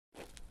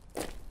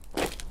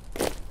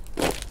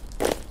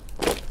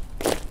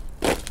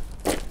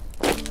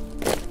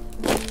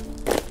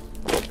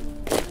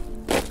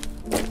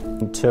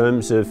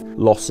terms of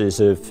losses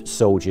of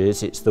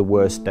soldiers, it's the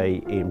worst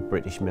day in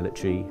British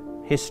military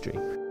history.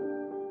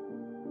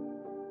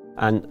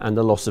 And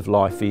the loss of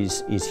life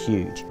is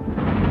huge.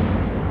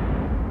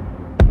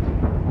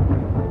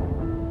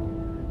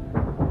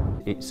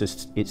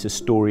 It's a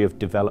story of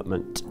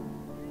development.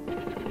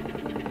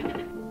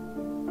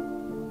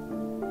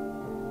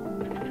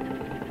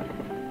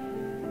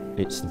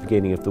 It's the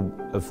beginning of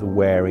the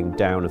wearing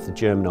down of the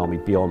German army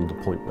beyond the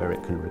point where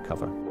it can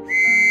recover.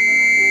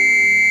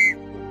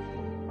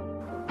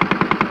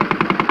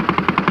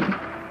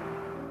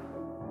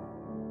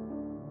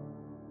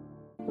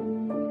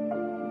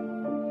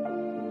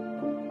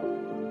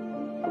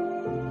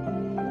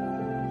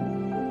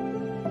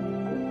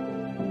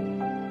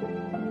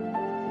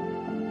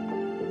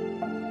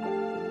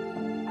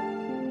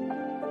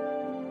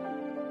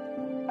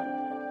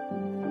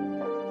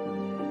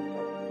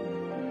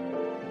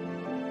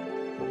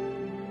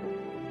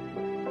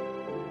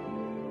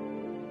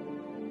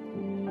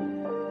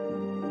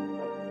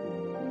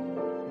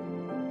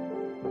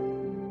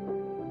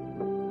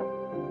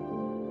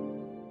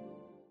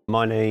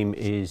 My name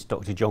is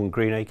Dr. John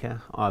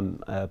Greenacre.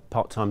 I'm a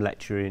part-time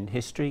lecturer in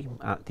history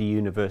at the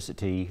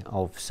University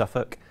of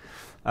Suffolk.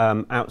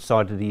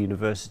 Outside of the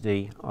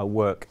university, I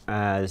work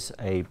as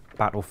a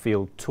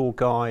battlefield tour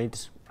guide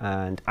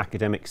and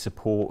academic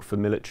support for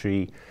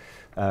military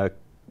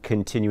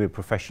continuing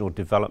professional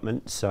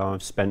development. So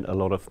I've spent a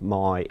lot of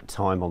my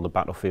time on the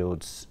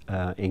battlefields,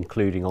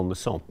 including on the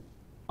Somme.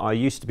 I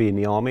used to be in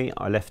the army.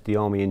 I left the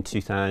army in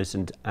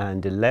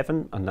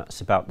 2011, and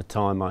that's about the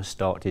time I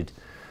started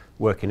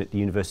working at the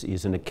university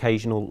as an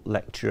occasional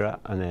lecturer,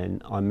 and then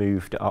I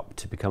moved up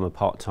to become a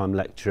part-time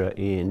lecturer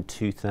in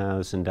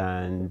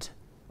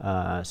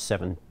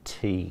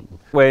 2017.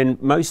 When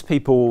most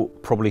people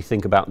probably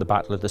think about the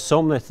Battle of the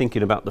Somme, they're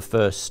thinking about the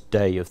first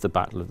day of the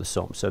Battle of the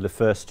Somme. So the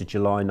 1st of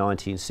July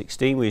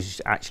 1916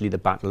 was actually the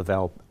Battle of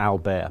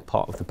Albert,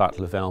 part of the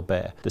Battle of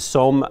Albert. The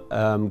Somme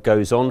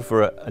goes on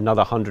for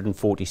another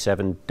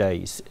 147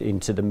 days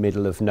into the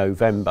middle of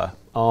November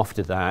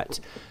after that,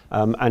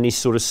 and is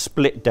sort of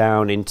split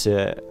down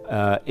into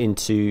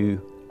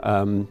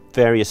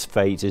various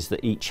phases that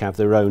each have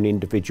their own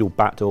individual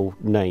battle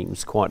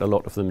names. Quite a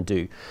lot of them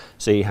do.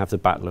 So you have the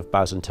Battle of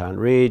Bazentin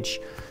Ridge,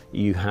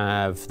 you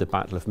have the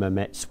Battle of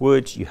Mametz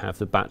Wood, you have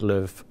the Battle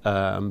of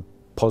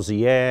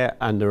Pozières,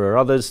 and there are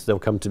others. They'll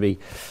come to me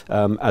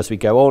as we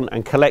go on,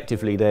 and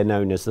collectively they're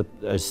known as the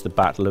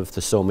Battle of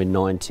the Somme in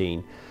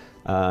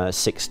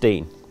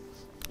 1916.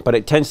 But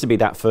it tends to be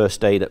that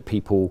first day that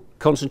people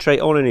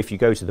concentrate on, and if you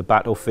go to the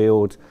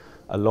battlefield,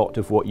 a lot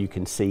of what you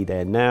can see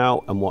there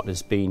now and what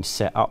has been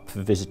set up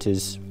for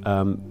visitors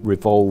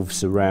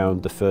revolves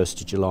around the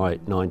 1st of July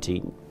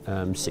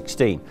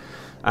 1916.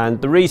 And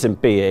the reason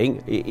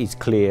being is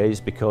clear, is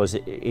because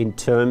in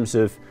terms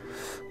of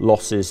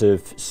losses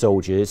of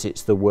soldiers,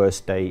 it's the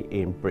worst day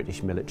in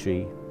British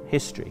military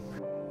history.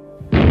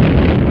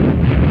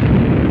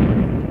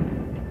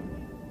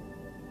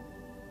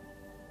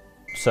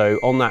 So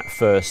on that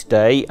first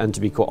day, and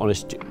to be quite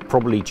honest,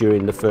 probably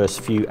during the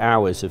first few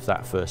hours of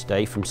that first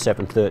day, from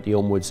 7:30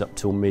 onwards up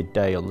till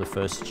midday on the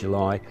 1st of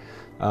July,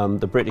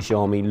 the British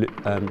Army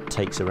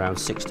takes around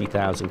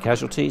 60,000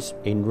 casualties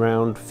in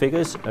round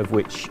figures, of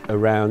which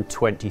around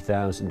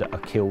 20,000 are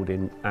killed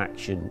in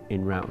action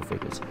in round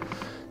figures.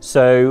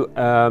 So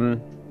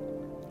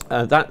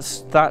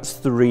that's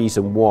the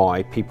reason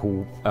why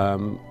people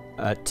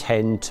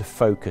tend to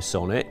focus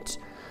on it,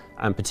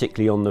 and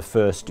particularly on the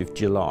 1st of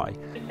July.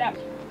 Left,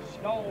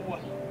 slow,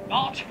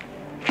 march.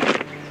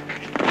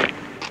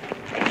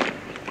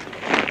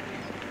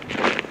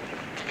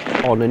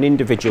 On an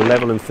individual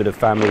level and for the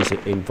families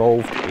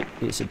involved,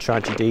 it's a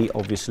tragedy,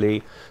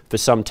 obviously, for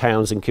some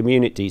towns and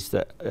communities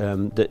that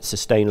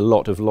sustain a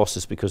lot of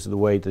losses because of the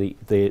way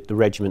the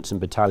regiments and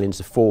battalions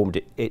are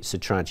formed. It's a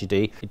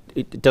tragedy.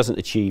 It doesn't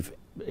achieve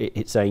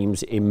its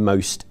aims in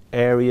most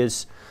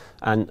areas.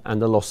 And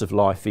the loss of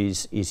life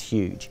is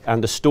huge.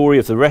 And the story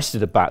of the rest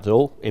of the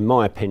battle, in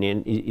my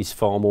opinion, is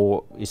far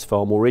more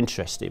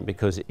interesting,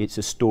 because it's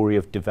a story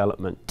of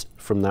development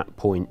from that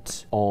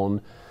point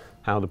on,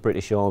 how the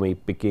British Army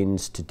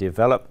begins to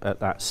develop at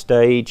that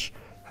stage,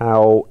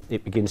 how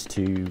it begins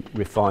to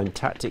refine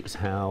tactics,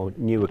 how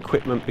new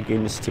equipment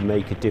begins to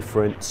make a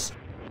difference,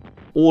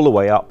 all the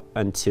way up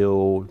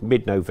until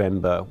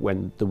mid-November,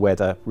 when the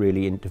weather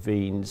really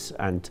intervenes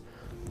and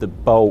the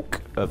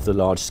bulk of the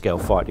large-scale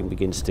fighting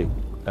begins to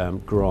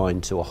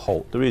grind to a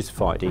halt. There is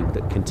fighting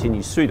that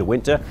continues through the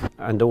winter,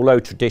 and although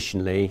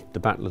traditionally the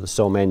Battle of the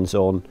Somme ends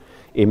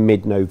in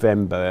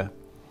mid-November,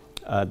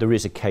 there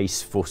is a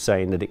case for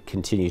saying that it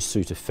continues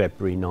through to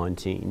February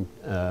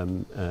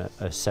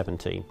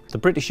 1917. The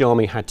British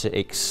Army had to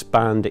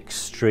expand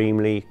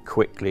extremely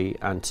quickly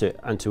and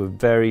to a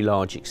very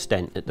large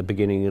extent at the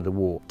beginning of the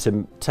war.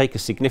 To take a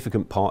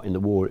significant part in the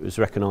war, it was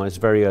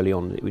recognised very early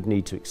on that it would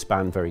need to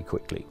expand very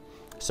quickly.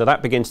 So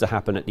that begins to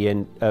happen at the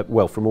end,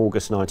 from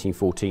August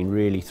 1914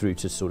 really through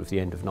to sort of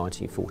the end of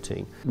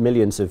 1914.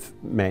 Millions of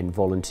men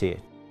volunteer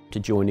to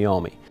join the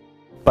army.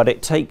 But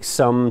it takes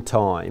some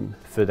time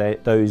for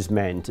those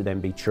men to then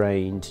be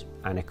trained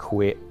and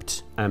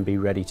equipped and be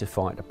ready to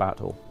fight a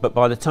battle. But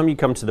by the time you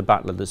come to the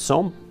Battle of the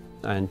Somme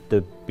and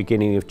the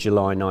beginning of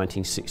July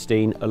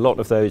 1916, a lot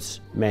of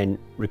those men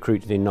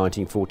recruited in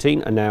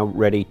 1914 are now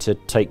ready to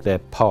take their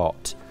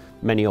part.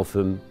 Many of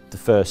them the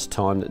first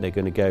time that they're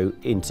going to go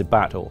into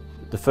battle.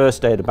 The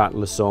first day of the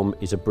Battle of Somme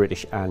is a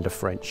British and a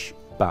French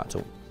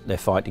battle. They're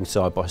fighting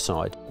side by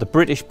side. The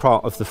British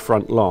part of the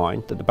front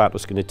line that the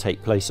battle's going to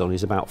take place on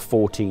is about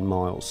 14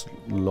 miles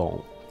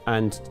long.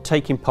 And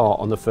taking part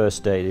on the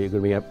first day, there are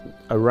going to be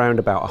around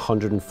about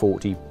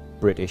 140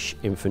 British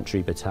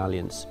infantry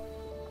battalions.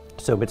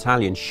 So a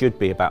battalion should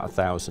be about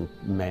 1,000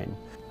 men.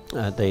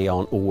 They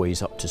aren't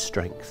always up to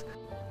strength.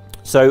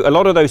 So a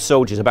lot of those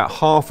soldiers, about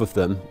half of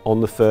them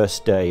on the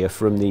first day, are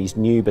from these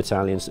new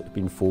battalions that have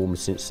been formed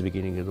since the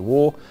beginning of the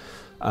war,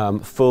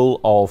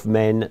 full of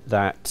men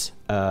that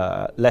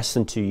less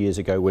than 2 years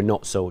ago were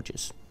not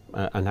soldiers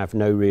and have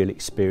no real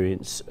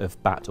experience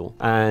of battle.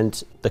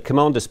 And the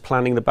commanders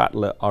planning the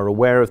battle are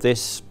aware of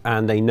this,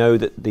 and they know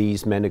that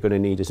these men are going to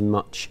need as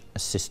much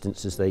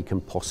assistance as they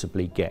can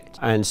possibly get.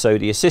 And so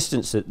the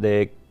assistance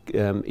that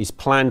is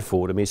planned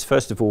for them is,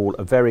 first of all,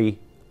 a very,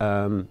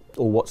 or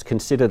what's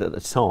considered at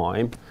the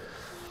time,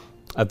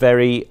 a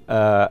very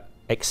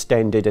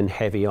extended and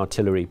heavy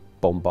artillery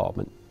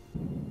bombardment.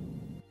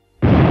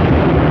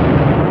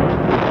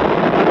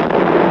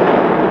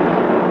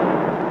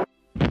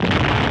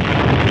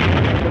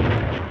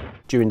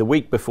 During the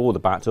week before the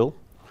battle,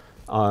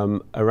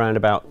 around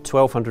about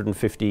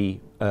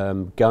 1,250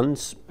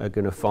 guns are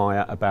going to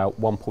fire about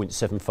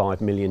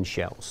 1.75 million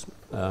shells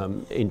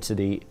into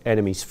the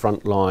enemy's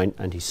front line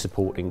and his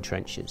supporting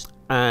trenches.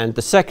 And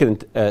the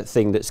second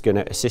thing that's going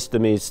to assist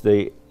them is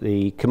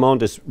the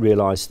commanders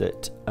realise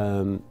that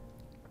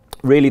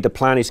really the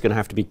plan is going to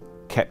have to be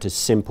kept as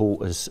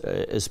simple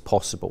as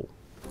possible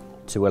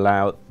to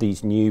allow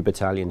these new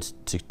battalions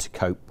to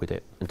cope with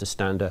it and to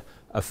stand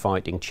a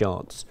fighting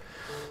chance.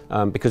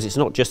 Because it's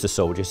not just the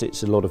soldiers,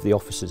 it's a lot of the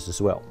officers as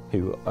well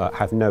who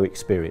have no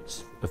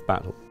experience of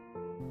battle.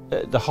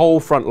 The whole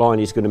front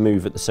line is going to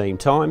move at the same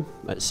time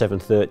at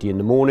 7:30 in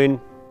the morning.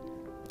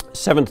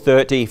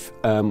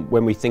 7:30,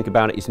 when we think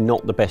about it, is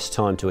not the best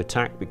time to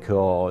attack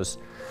because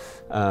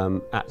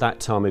at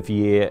that time of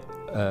year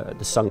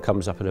the sun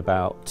comes up at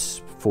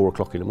about 4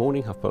 o'clock in the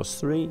morning,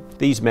 3:30.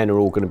 These men are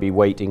all going to be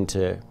waiting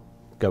to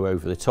go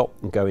over the top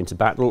and go into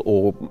battle,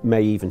 or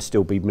may even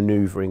still be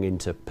manoeuvring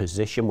into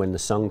position when the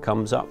sun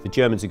comes up. The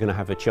Germans are going to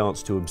have a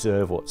chance to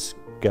observe what's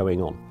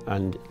going on,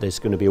 and there's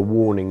going to be a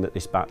warning that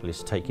this battle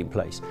is taking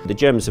place. The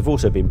Germans have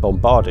also been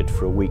bombarded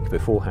for a week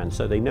beforehand,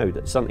 so they know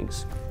that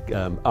something's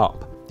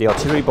up. The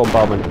artillery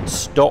bombardment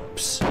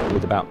stops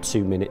with about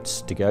 2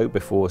 minutes to go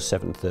before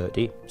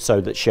 7:30, so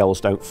that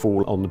shells don't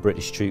fall on the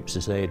British troops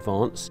as they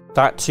advance.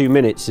 That 2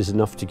 minutes is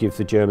enough to give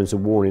the Germans a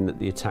warning that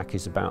the attack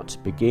is about to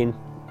begin.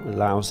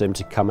 Allows them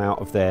to come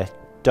out of their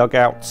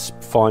dugouts,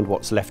 find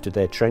what's left of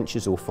their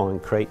trenches or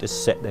find craters,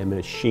 set their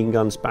machine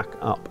guns back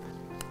up.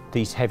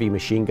 These heavy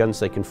machine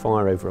guns, they can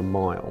fire over a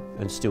mile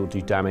and still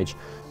do damage,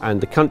 and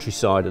the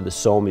countryside of the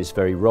Somme is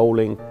very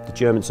rolling. The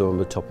Germans are on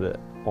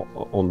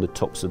the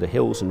tops of the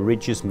hills and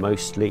ridges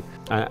mostly,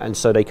 and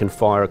so they can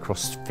fire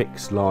across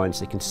fixed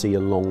lines. They can see a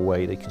long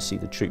way, they can see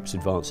the troops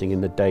advancing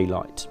in the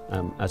daylight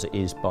as it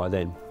is by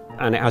then.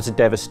 And it has a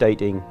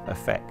devastating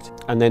effect.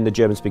 And then the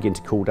Germans begin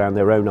to call down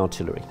their own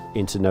artillery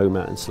into no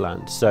man's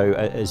land. So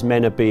as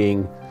men are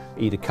being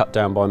either cut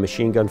down by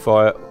machine gun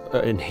fire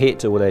and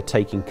hit, or they're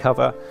taking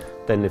cover,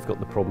 then they've got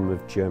the problem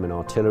of German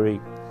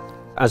artillery.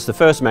 As the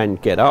first men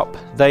get up,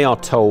 they are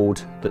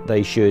told that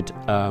they should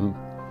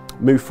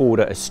move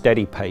forward at a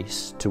steady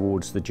pace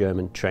towards the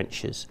German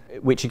trenches,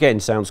 which again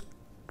sounds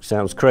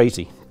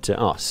crazy to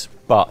us,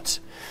 but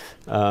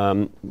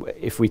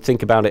if we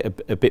think about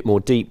it a bit more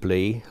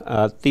deeply,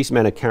 these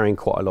men are carrying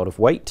quite a lot of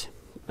weight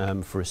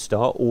for a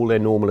start, all their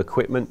normal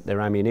equipment,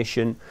 their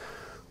ammunition,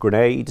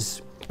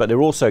 grenades, but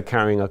they're also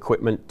carrying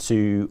equipment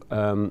to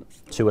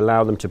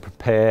allow them to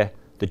prepare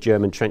the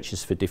German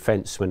trenches for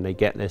defence when they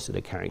get there. So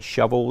they're carrying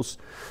shovels,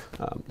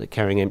 they're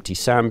carrying empty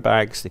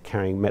sandbags, they're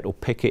carrying metal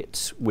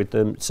pickets with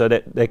them, so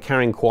they're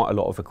carrying quite a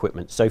lot of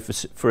equipment. So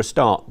for a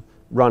start,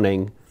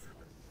 running,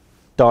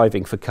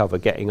 diving for cover,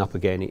 getting up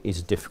again is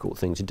a difficult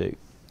thing to do.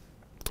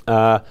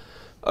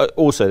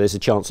 Also, there's a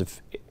chance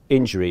of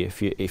injury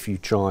if you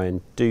try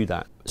and do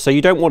that. So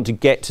you don't want to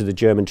get to the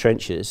German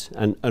trenches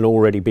and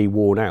already be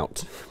worn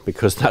out,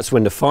 because that's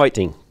when the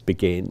fighting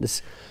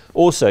begins.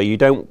 Also, you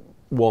don't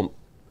want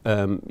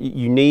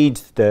you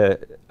need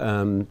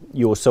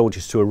your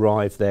soldiers to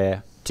arrive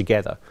there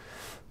together,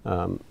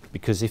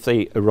 because if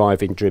they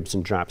arrive in dribs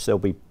and drabs, they'll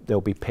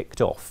be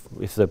picked off.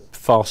 If the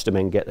faster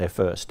men get there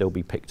first, they'll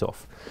be picked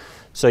off.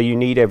 So you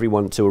need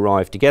everyone to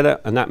arrive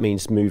together, and that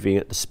means moving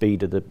at the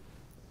speed of the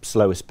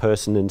slowest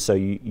person, and so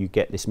you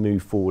get this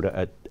move forward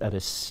at a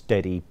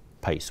steady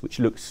pace, which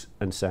looks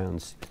and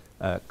sounds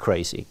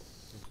crazy.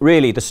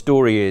 Really, the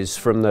story is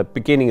from the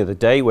beginning of the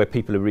day, where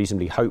people are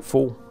reasonably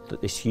hopeful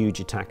that this huge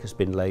attack has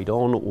been laid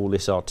on, all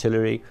this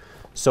artillery,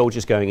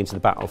 soldiers going into the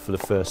battle for the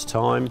first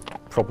time,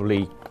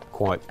 probably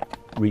quite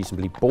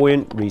reasonably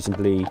buoyant,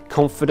 reasonably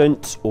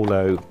confident,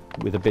 although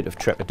with a bit of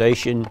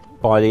trepidation.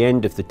 By the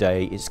end of the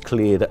day, it's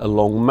clear that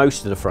along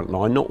most of the front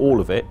line, not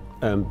all of it,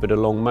 but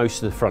along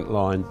most of the front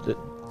line, that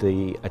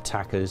the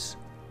attackers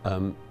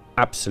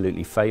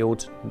absolutely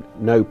failed.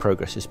 No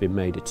progress has been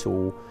made at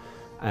all,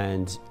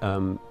 and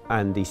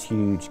these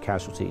huge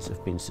casualties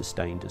have been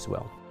sustained as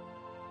well.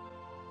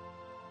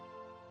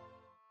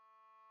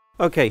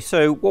 Okay,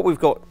 so what we've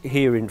got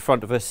here in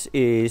front of us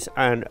is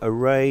an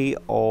array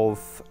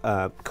of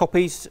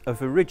copies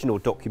of original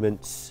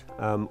documents,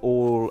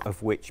 all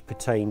of which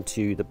pertain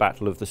to the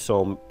Battle of the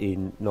Somme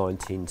in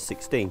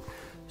 1916.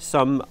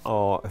 Some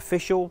are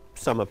official,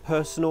 some are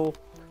personal,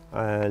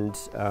 and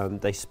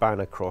they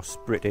span across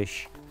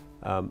British,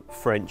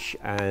 French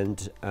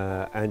and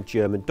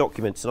German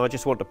documents. And I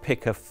just want to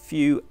pick a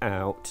few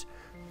out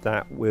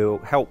that will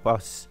help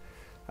us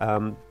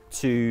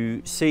to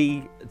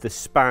see the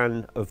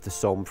span of the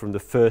Somme from the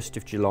 1st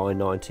of July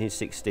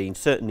 1916,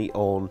 certainly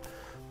on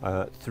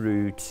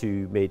through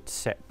to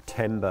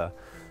mid-September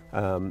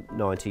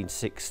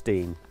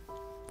 1916.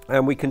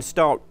 And we can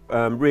start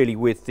really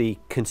with the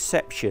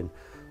conception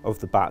of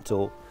the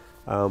battle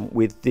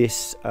with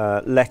this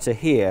letter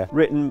here,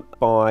 written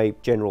by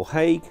General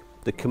Haig,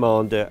 the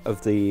commander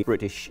of the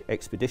British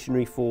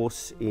Expeditionary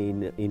Force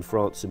in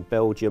France and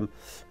Belgium,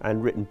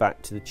 and written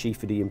back to the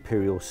Chief of the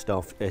Imperial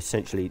Staff,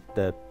 essentially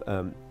the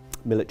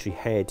military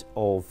head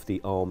of the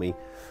army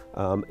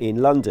in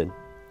London.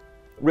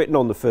 Written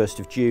on the 1st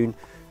of June,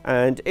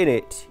 and in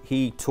it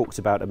he talks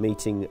about a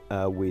meeting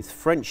with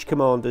French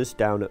commanders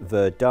down at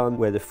Verdun,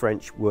 where the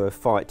French were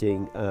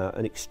fighting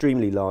an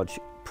extremely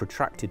large,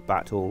 protracted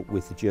battle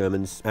with the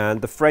Germans,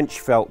 and the French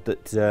felt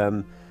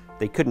that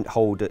they couldn't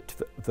hold at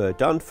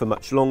Verdun for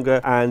much longer,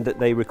 and that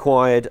they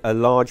required a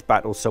large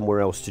battle somewhere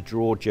else to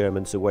draw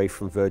Germans away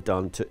from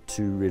Verdun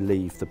to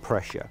relieve the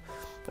pressure.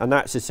 And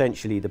that's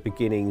essentially the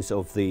beginnings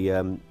of the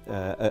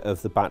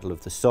Battle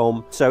of the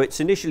Somme. So it's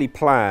initially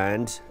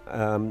planned,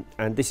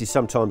 and this is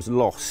sometimes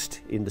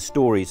lost in the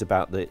stories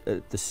about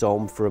the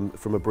Somme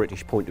from a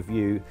British point of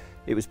view.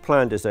 It was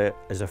planned as a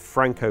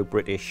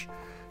Franco-British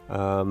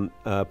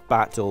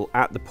battle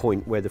at the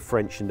point where the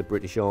French and the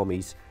British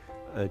armies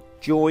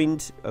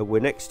joined, were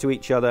next to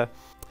each other.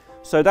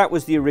 So that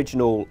was the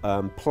original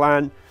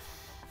plan.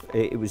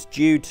 It was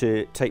due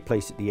to take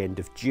place at the end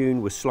of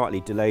June, was slightly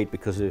delayed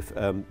because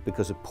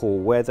of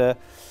poor weather,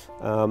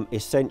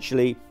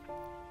 essentially.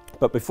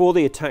 But before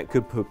the attack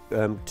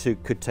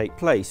could take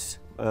place,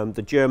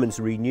 the Germans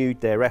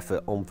renewed their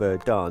effort on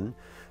Verdun,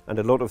 and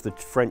a lot of the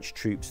French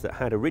troops that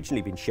had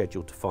originally been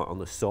scheduled to fight on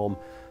the Somme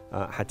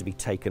had to be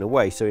taken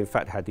away. So in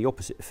fact had the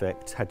opposite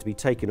effect, had to be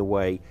taken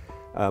away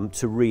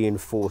to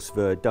reinforce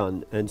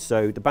Verdun. And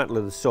so the Battle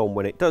of the Somme,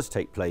 when it does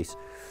take place,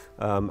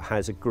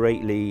 has a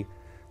greatly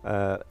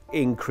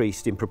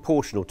increased in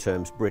proportional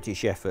terms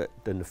British effort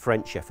than the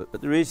French effort.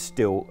 But there is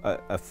still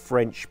a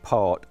French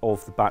part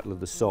of the Battle of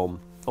the Somme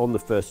on the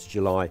 1st of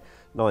July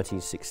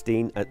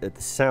 1916 at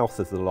the south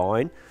of the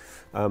line,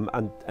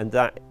 and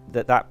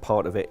that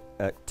part of it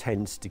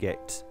tends to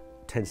get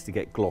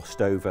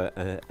glossed over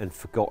and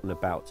forgotten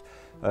about.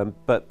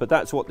 But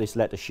that's what this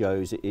letter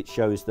shows. It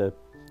shows the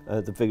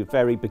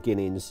very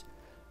beginnings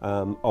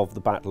of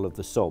the Battle of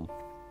the Somme.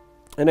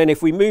 And then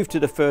if we move to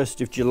the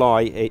 1st of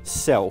July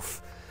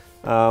itself,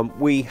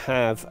 we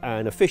have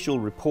an official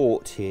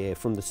report here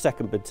from the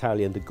 2nd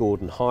Battalion, the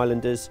Gordon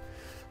Highlanders,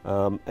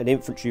 an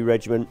infantry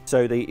regiment.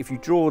 So if you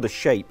draw the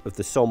shape of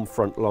the Somme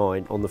front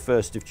line on the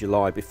 1st of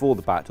July before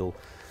the battle,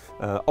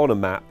 on a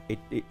map,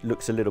 it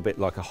looks a little bit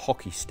like a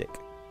hockey stick.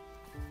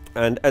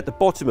 And at the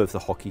bottom of the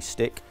hockey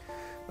stick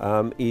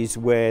is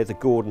where the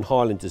Gordon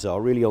Highlanders are,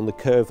 really on the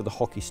curve of the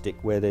hockey stick,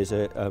 where there's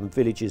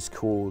villages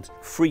called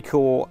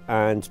Fricourt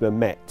and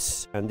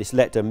Mermetz. And this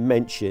letter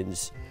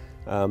mentions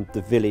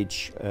the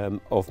village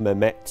of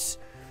Mermetz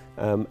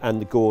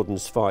and the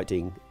Gordons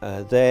fighting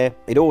there.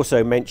 It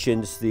also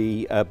mentions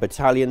the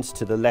battalions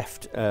to the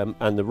left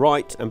and the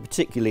right, and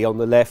particularly on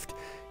the left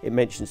it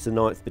mentions the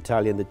 9th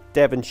Battalion, the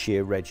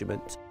Devonshire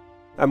Regiment.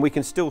 And we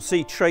can still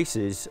see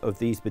traces of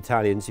these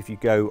battalions if you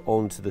go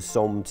onto the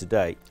Somme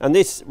today. And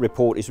this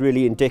report is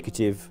really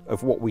indicative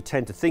of what we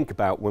tend to think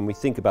about when we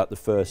think about the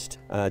first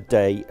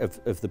day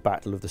of the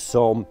Battle of the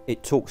Somme.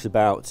 It talks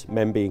about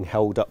men being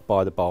held up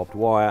by the barbed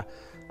wire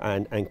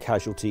and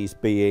casualties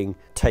being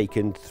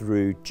taken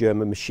through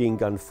German machine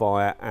gun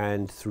fire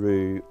and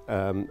through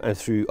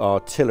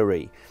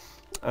artillery.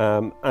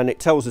 And it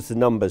tells us the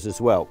numbers as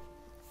well.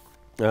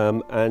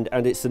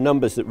 And it's the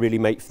numbers that really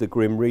make for the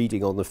grim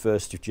reading on the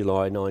 1st of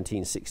July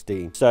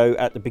 1916. So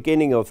at the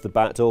beginning of the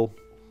battle,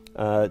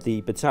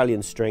 the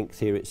battalion strength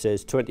here, it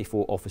says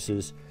 24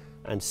 officers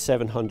and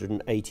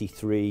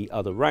 783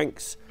 other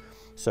ranks,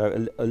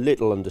 so a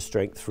little under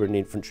strength for an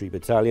infantry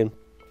battalion.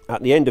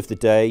 At the end of the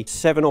day,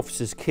 7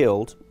 officers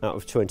killed out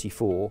of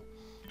 24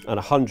 and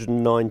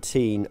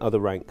 119 other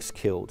ranks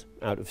killed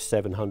out of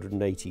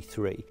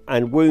 783,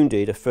 and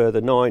wounded a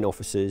further 9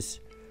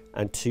 officers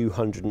and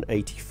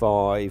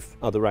 285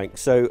 other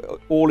ranks. So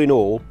all in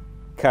all,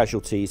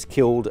 casualties,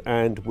 killed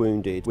and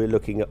wounded, we're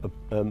looking at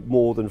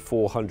more than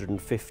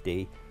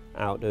 450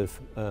 out of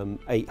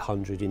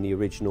 800 in the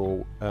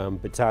original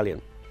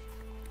battalion.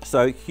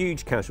 So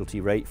huge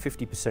casualty rate,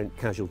 50%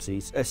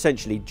 casualties,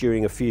 essentially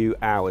during a few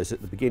hours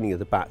at the beginning of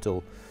the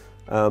battle,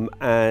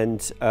 and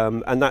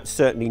that's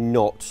certainly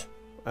not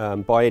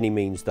by any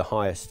means the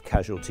highest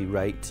casualty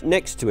rate.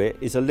 Next to it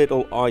is a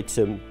little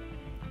item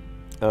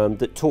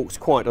that talks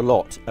quite a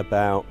lot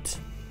about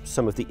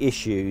some of the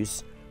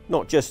issues,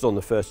 not just on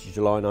the 1st of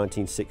July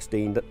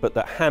 1916, but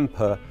that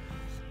hamper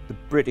the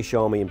British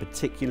Army in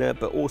particular,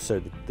 but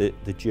also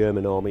the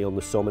German Army on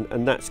the Somme,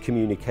 and that's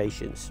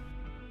communications.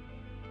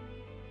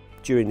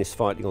 During this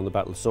fighting on the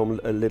Battle of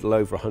Somme, a little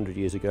over 100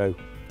 years ago,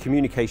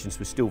 communications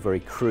were still very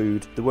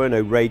crude. There were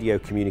no radio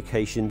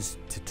communications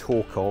to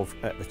talk of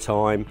at the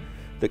time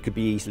that could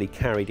be easily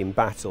carried in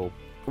battle.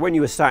 When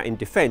you were sat in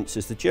defence,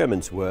 as the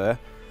Germans were,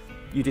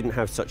 you didn't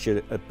have such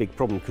a big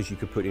problem because you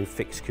could put in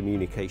fixed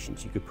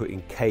communications, you could put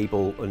in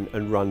cable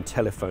and run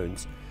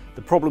telephones.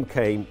 The problem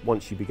came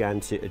once you began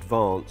to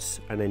advance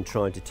and then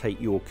trying to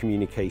take your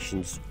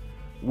communications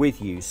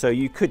with you. So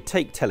you could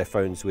take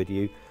telephones with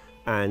you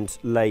and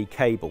lay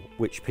cable,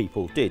 which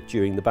people did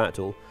during the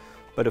battle,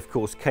 but of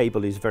course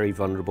cable is very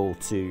vulnerable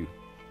to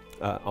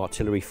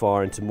artillery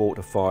fire and to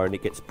mortar fire, and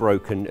it gets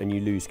broken and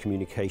you lose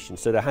communication.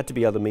 So there had to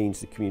be other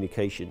means of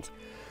communications.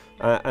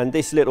 And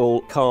this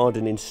little card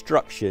and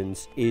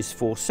instructions is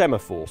for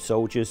semaphore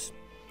soldiers,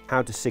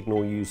 how to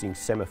signal using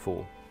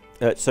semaphore.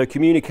 So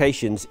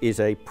communications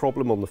is a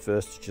problem on the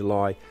 1st of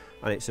July,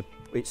 and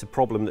it's a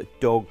problem that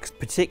dogs,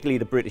 particularly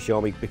the British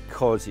Army,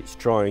 because it's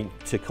trying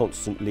to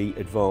constantly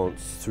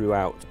advance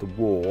throughout the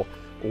war,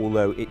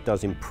 although it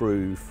does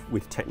improve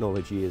with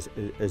technology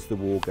as the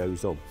war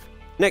goes on.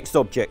 Next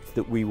object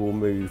that we will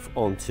move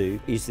on to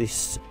is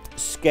this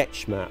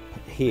sketch map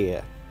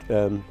here,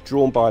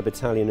 drawn by a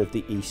battalion of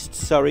the East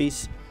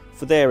Surreys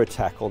for their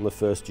attack on the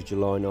 1st of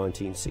July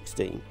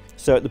 1916.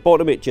 So at the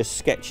bottom it just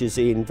sketches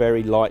in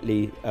very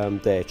lightly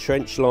their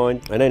trench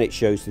line, and then it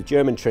shows the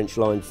German trench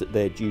lines that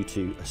they're due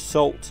to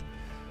assault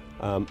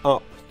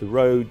up the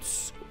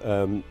roads,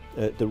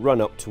 the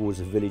run up towards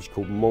a village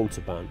called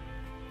Montauban,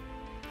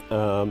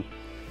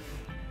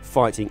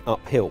 fighting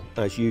uphill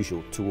as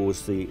usual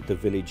towards the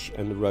village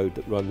and the road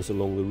that runs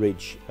along the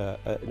ridge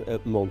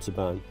at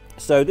Montauban.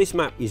 So this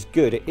map is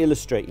good at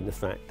illustrating the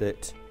fact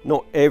that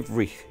not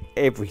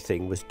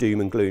everything was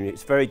doom and gloom.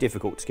 It's very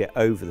difficult to get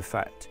over the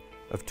fact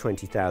of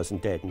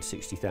 20,000 dead and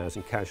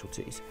 60,000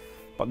 casualties,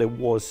 but there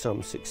was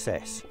some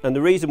success. And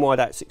the reason why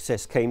that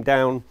success came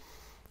down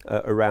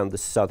around the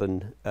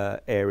southern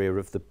area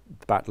of the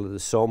Battle of the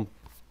Somme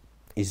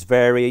is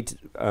varied.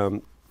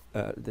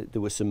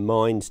 There were some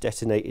mines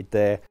detonated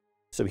there,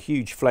 some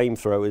huge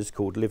flamethrowers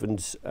called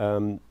Livens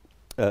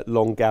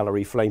long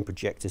gallery flame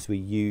projectors were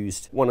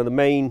used. One of the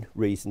main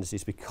reasons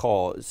is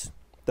because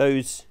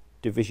those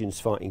divisions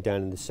fighting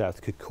down in the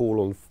south could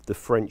call on the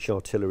French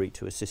artillery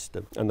to assist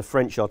them, and the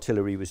French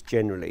artillery was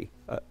generally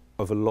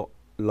of a lot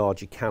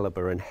larger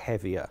calibre and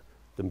heavier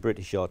than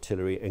British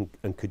artillery,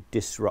 and could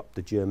disrupt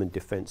the German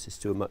defences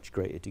to a much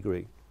greater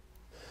degree.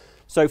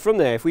 So from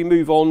there, if we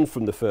move on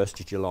from the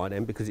 1st of July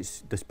then,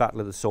 because this Battle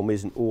of the Somme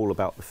isn't all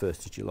about the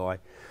 1st of July,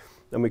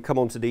 and we come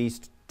on to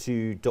these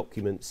two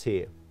documents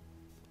here.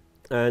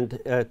 And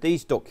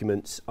these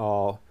documents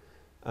are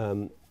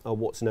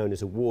what's known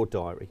as a war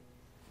diary.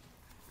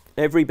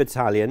 Every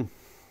battalion,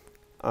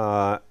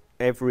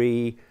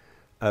 every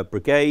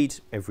brigade,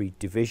 every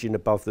division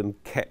above them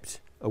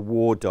kept a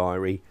war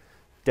diary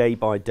day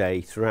by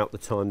day throughout the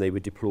time they were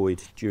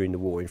deployed during the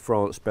war in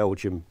France,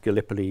 Belgium,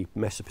 Gallipoli,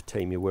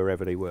 Mesopotamia,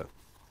 wherever they were.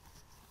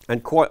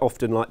 And quite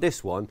often like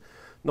this one,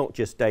 not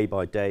just day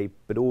by day,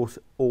 but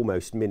also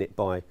almost minute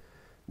by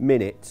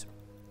minute,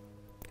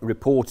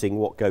 reporting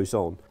what goes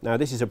on. Now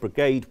this is a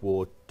brigade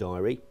war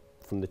diary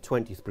from the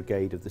 20th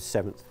Brigade of the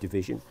 7th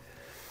Division,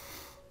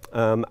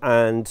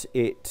 and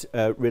it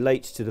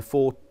relates to the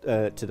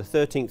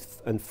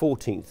 13th and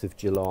 14th of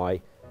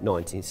July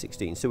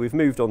 1916. So we've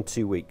moved on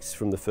 2 weeks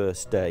from the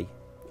first day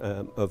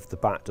of the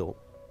battle.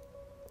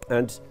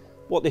 And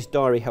what this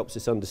diary helps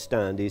us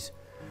understand is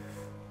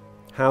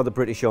how the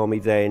British Army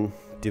then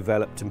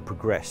developed and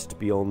progressed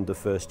beyond the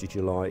 1st of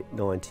July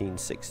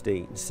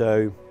 1916.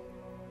 So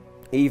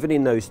even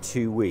in those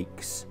 2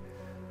 weeks,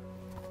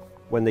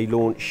 when they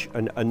launch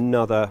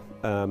another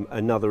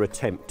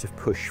attempt to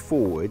push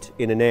forward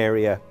in an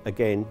area,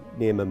 again,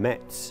 near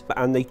Metz,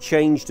 and they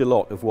changed a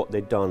lot of what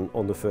they'd done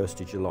on the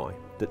 1st of July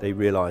that they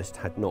realised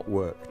had not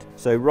worked.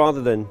 So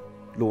rather than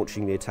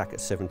launching the attack at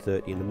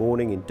 7:30 in the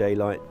morning in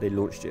daylight, they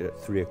launched it at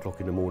 3 o'clock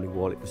in the morning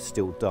while it was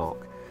still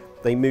dark.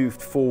 They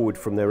moved forward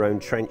from their own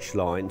trench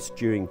lines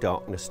during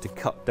darkness to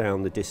cut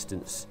down the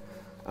distance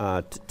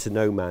to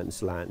no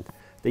man's land.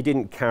 They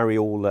didn't carry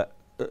all the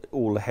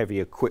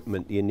heavy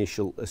equipment, the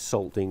initial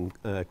assaulting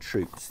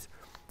troops.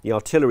 The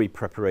artillery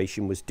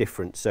preparation was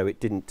different, so it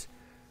didn't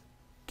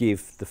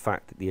give the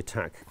fact that the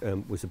attack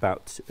was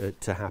about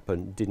to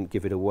happen, didn't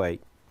give it away.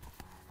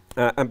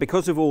 And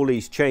because of all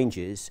these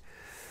changes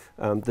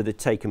that had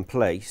taken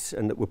place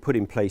and that were put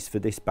in place for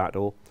this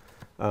battle,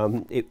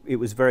 it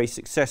was very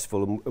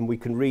successful, and we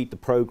can read the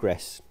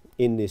progress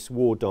in this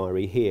war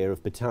diary here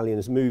of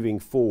battalions moving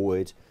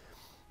forward,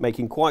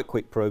 making quite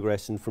quick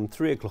progress, and from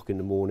 3 o'clock in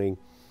the morning,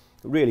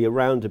 really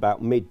around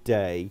about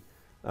midday,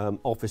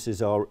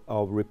 officers are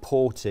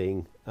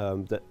reporting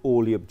that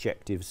all the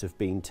objectives have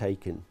been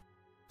taken.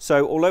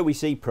 So although we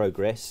see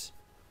progress,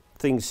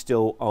 things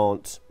still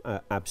aren't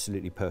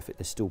absolutely perfect.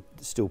 There's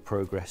still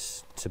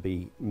progress to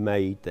be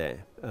made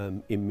there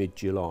in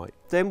mid-July.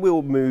 Then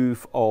we'll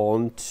move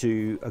on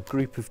to a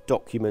group of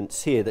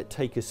documents here that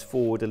take us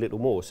forward a little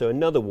more. So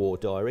another war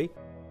diary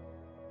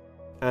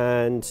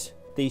and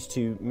these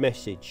two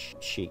message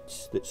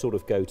sheets that sort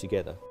of go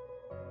together.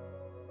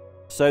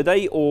 So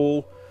they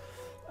all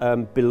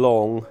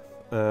belong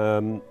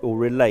or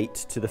relate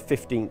to the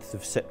 15th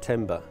of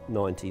September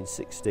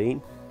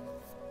 1916.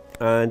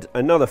 And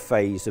another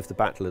phase of the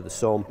Battle of the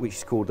Somme, which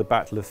is called the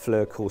Battle of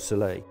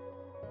Flers-Courcelette.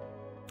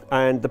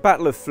 And the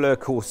Battle of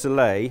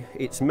Flers-Courcelette,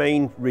 its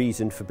main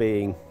reason for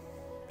being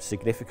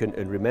significant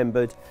and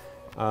remembered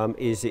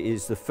is it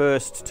is the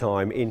first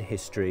time in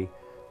history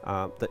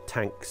that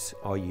tanks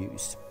are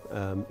used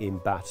in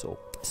battle.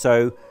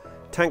 So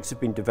tanks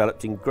have been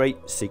developed in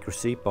great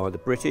secrecy by the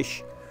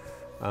British,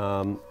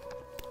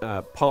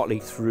 partly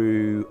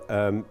through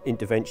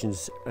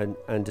interventions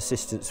and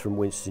assistance from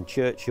Winston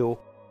Churchill.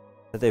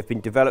 They've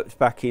been developed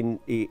back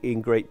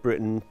in Great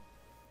Britain,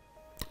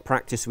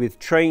 practiced with,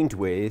 trained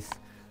with,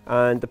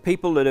 and the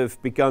people that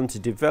have begun to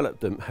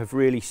develop them have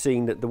really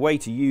seen that the way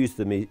to use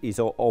them is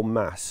en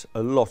masse,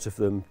 a lot of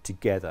them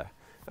together,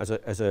 as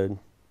an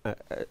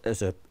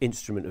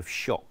instrument of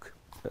shock,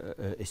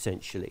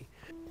 essentially.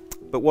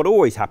 But what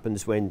always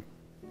happens when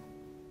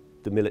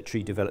the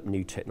military develop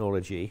new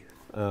technology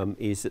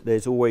is that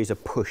there's always a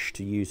push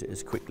to use it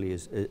as quickly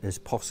as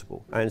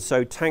possible. And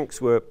so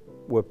tanks were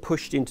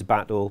pushed into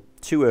battle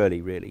too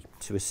early, really,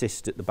 to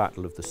assist at the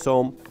Battle of the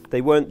Somme.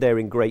 They weren't there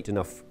in great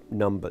enough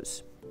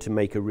numbers to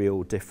make a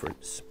real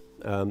difference.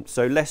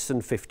 So less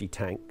than 50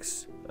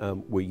 tanks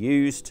were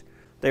used.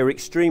 They were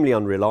extremely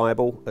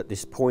unreliable at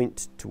this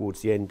point,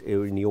 towards the end,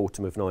 in the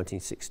autumn of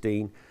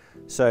 1916.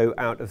 So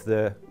out of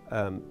the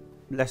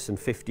less than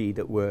 50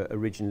 that were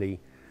originally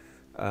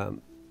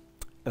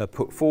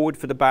put forward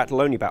for the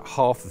battle, only about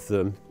half of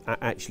them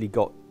actually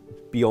got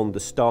beyond the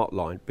start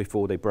line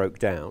before they broke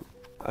down.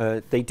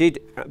 But they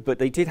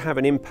did have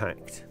an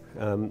impact.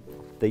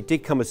 They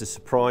did come as a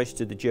surprise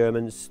to the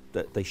Germans,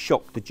 that they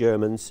shocked the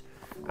Germans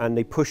and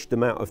they pushed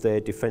them out of their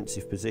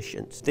defensive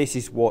positions. This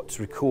is what's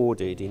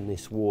recorded in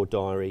this war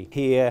diary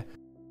here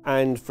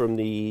and from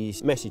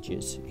these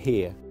messages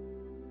here.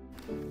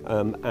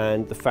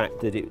 And the fact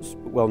that it's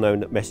well known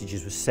that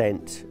messages were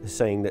sent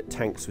saying that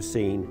tanks were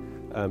seen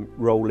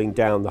rolling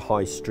down the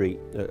high street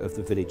of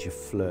the village of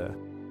Flers.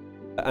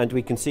 And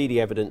we can see the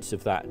evidence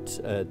of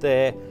that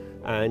there,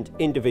 and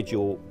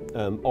individual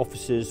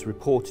officers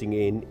reporting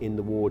in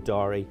the war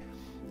diary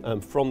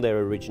from their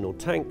original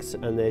tanks,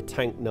 and their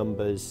tank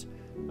numbers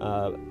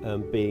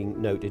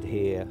being noted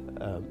here,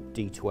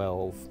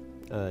 D12,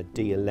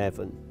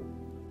 D11.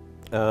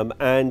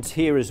 And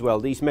here as well,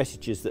 these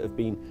messages that have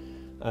been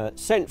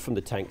sent from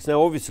the tanks.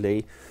 Now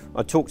obviously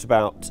I talked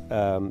about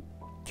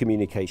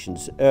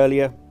communications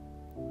earlier,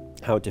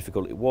 how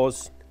difficult it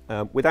was.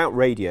 Without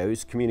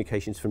radios,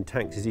 communications from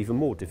tanks is even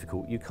more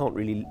difficult. You can't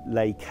really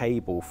lay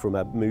cable from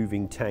a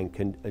moving tank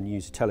and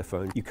use a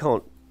telephone. You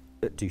can't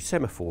do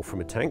semaphore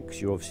from a tank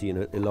because you're obviously in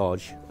a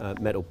large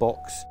metal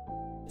box.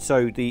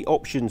 So the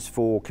options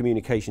for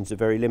communications are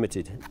very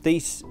limited.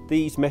 These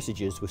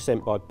messages were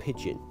sent by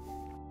pigeon.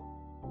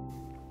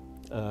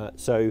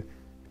 So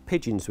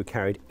pigeons were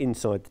carried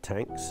inside the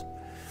tanks.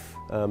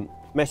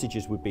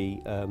 Messages would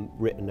be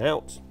written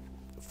out,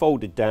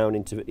 folded down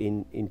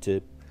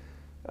into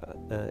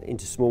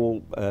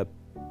small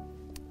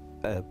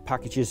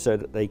packages so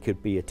that they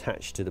could be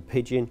attached to the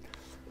pigeon.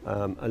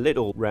 A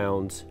little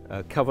round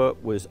cover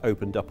was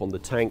opened up on the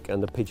tank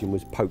and the pigeon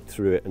was poked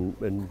through it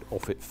and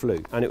off it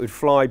flew. And it would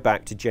fly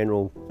back to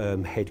general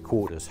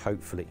headquarters,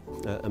 hopefully,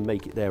 and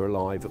make it there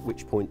alive, at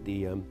which point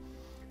the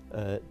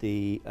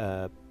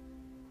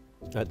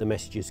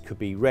messages could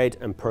be read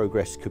and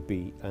progress could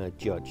be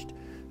judged.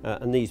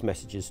 And these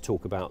messages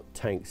talk about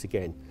tanks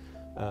again,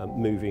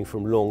 moving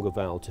from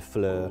Longueval to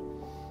Flers,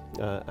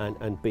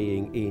 and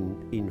being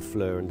in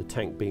Flers, and the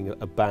tank being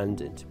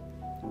abandoned.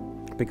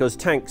 Because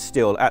tanks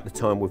still at the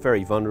time were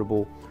very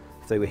vulnerable.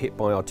 If they were hit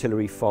by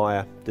artillery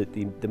fire,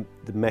 the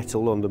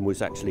metal on them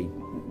was actually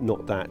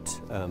not that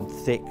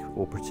thick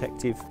or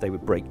protective. They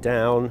would break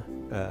down,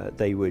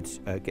 they would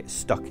get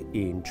stuck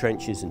in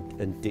trenches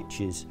and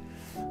ditches.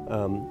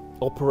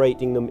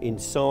 Operating them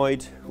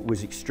inside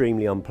was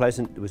extremely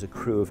unpleasant. There was a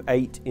crew of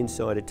 8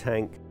 inside a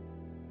tank.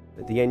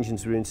 The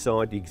engines were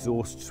inside, the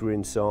exhausts were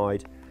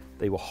inside.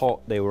 They were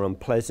hot, they were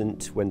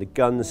unpleasant. When the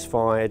guns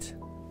fired,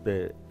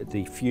 the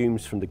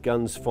fumes from the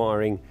guns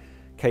firing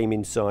came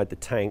inside the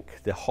tank.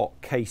 The hot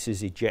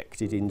cases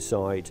ejected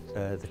inside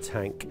the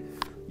tank.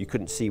 You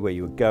couldn't see where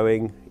you were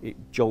going, it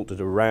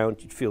jolted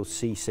around, you'd feel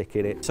seasick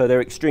in it. So they're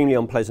extremely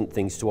unpleasant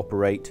things to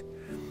operate.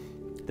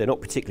 They're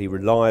not particularly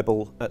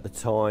reliable at the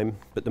time,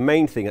 but the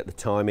main thing at the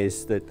time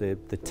is that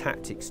the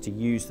tactics to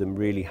use them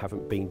really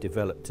haven't been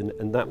developed,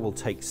 and that will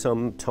take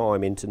some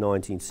time into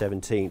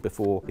 1917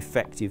 before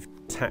effective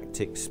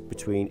tactics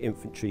between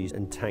infantry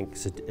and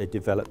tanks are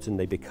developed and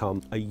they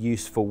become a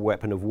useful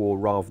weapon of war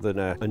rather than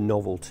a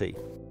novelty.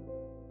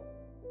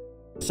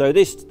 So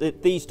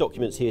these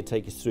documents here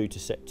take us through to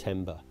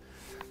September,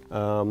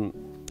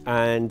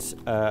 and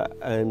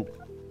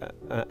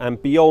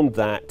beyond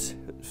that,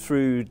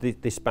 through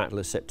this Battle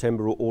of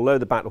September, although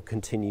the battle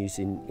continues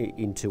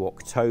into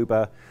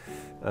October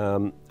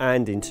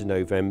and into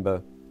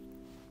November,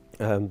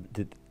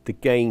 the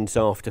gains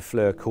after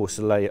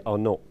Flers-Courcelette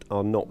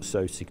are not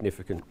so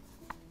significant.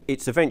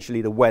 It's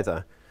eventually the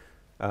weather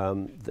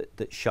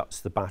that shuts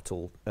the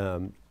battle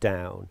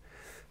down.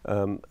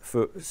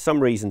 For some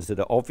reasons that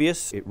are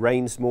obvious. It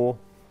rains more,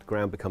 the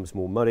ground becomes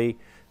more muddy,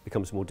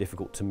 becomes more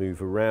difficult to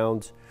move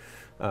around,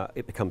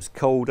 it becomes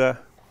colder,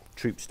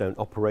 troops don't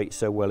operate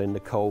so well in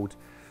the cold,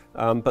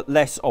 but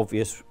less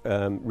obvious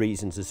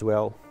reasons as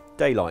well.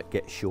 Daylight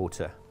gets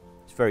shorter.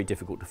 It's very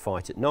difficult to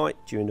fight at night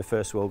during the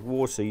First World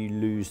War, so you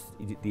lose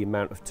the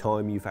amount of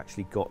time you've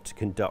actually got to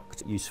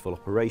conduct useful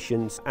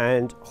operations.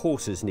 And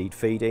horses need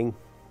feeding.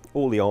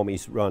 All the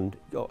armies run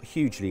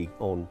hugely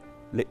on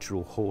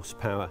literal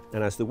horsepower,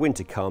 and as the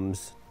winter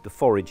comes, the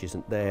forage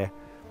isn't there.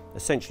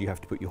 Essentially you have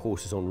to put your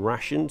horses on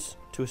rations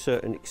to a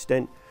certain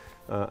extent,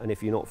 and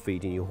if you're not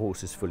feeding your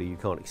horses fully, you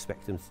can't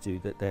expect them to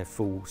do their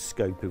full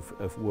scope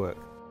of work.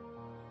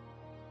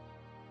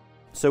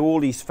 So all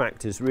these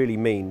factors really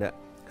mean that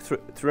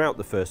throughout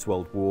the First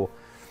World War,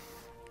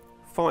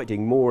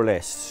 fighting more or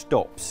less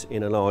stops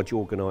in a large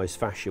organised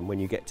fashion when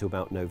you get to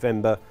about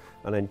November,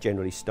 and then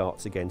generally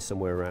starts again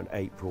somewhere around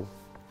April.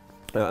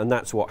 And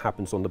that's what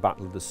happens on the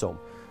Battle of the Somme.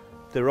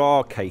 There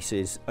are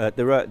cases,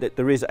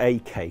 there is a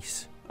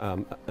case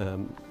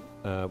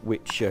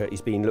which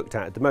is being looked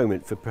at the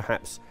moment for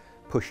perhaps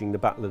pushing the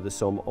Battle of the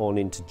Somme on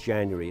into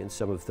January, and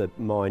some of the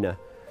minor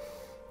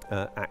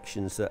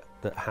actions that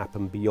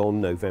happen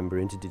beyond November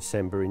into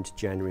December, into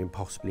January and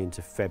possibly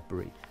into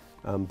February.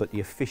 But the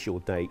official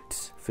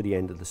date for the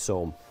end of the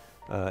Somme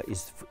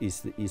is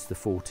the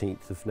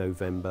 14th of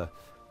November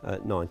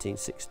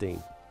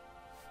 1916.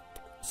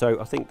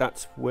 So I think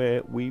that's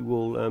where we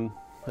will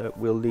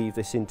we'll leave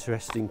this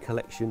interesting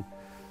collection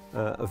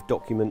of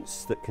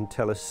documents that can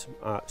tell us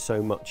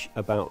so much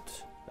about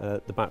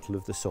the Battle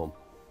of the Somme.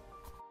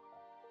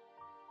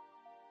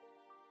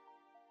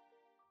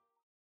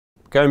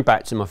 Going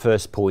back to my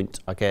first point,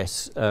 I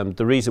guess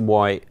the reason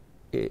why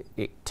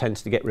it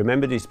tends to get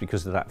remembered is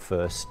because of that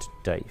first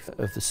day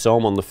of the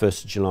Somme on the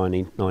 1st of July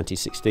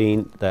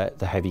 1916,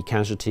 the heavy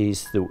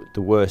casualties,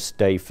 the worst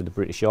day for the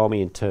British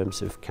Army in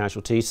terms of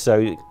casualties.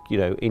 So, you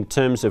know, in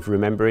terms of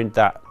remembering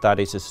that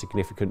is a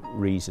significant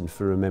reason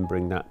for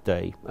remembering that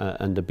day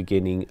and the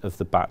beginning of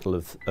the Battle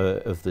of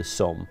the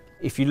Somme.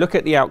 If you look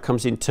at the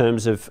outcomes in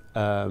terms of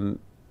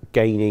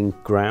gaining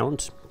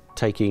ground,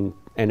 taking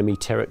enemy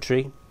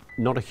territory,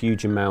 not a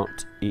huge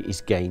amount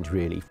is gained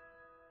really.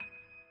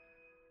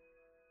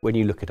 When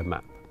you look at a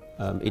map,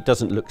 it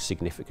doesn't look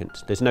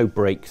significant. There's no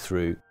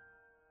breakthrough.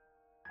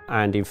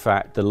 And in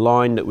fact, the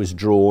line that was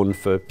drawn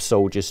for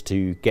soldiers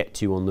to get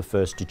to on the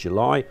 1st of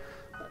July,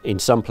 in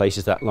some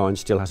places that line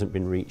still hasn't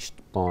been reached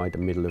by the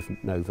middle of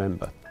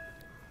November.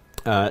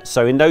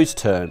 So in those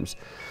terms,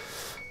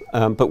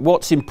 but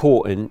what's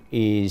important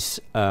is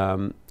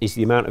the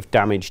amount of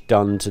damage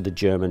done to the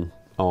German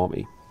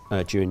army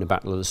during the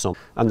Battle of the Somme.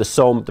 And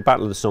the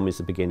Battle of the Somme is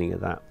the beginning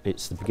of that.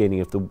 It's the beginning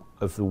of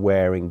the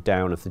wearing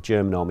down of the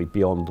German army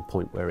beyond the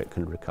point where it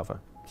can recover.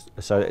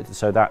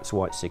 So that's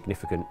why it's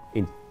significant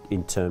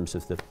in terms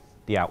of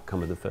the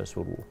outcome of the First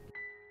World War.